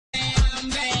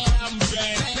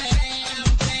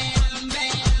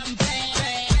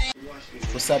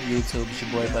up, YouTube? It's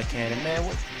your boy Buchanan, man.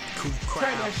 Turn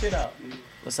that shit out.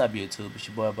 What's up, YouTube? It's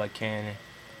your boy Buchanan,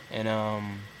 and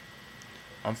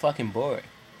I'm fucking bored.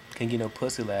 Couldn't get no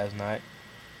pussy last night.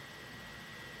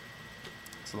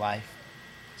 It's life.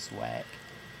 Swag.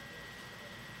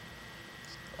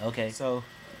 Okay, so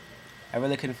I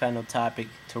really couldn't find no topic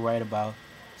to write about,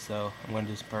 so I'm gonna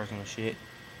do some personal shit.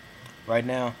 Right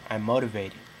now, I'm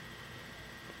motivated.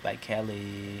 Like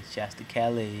Kelly, shouts to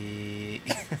Kelly.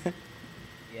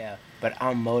 Yeah, but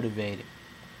I'm motivated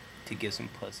to get some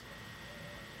pussy.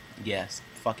 Yes,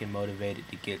 fucking motivated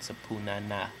to get some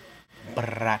punana. For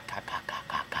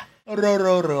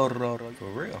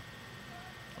real.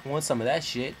 I want some of that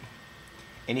shit.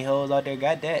 Any hoes out there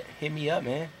got that? Hit me up,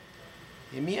 man.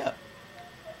 Hit me up.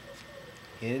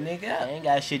 Hit a nigga up. I ain't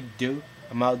got shit to do.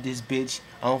 I'm out this bitch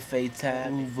on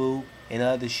FaceTime, Uvu, and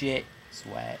other shit.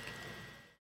 Swag.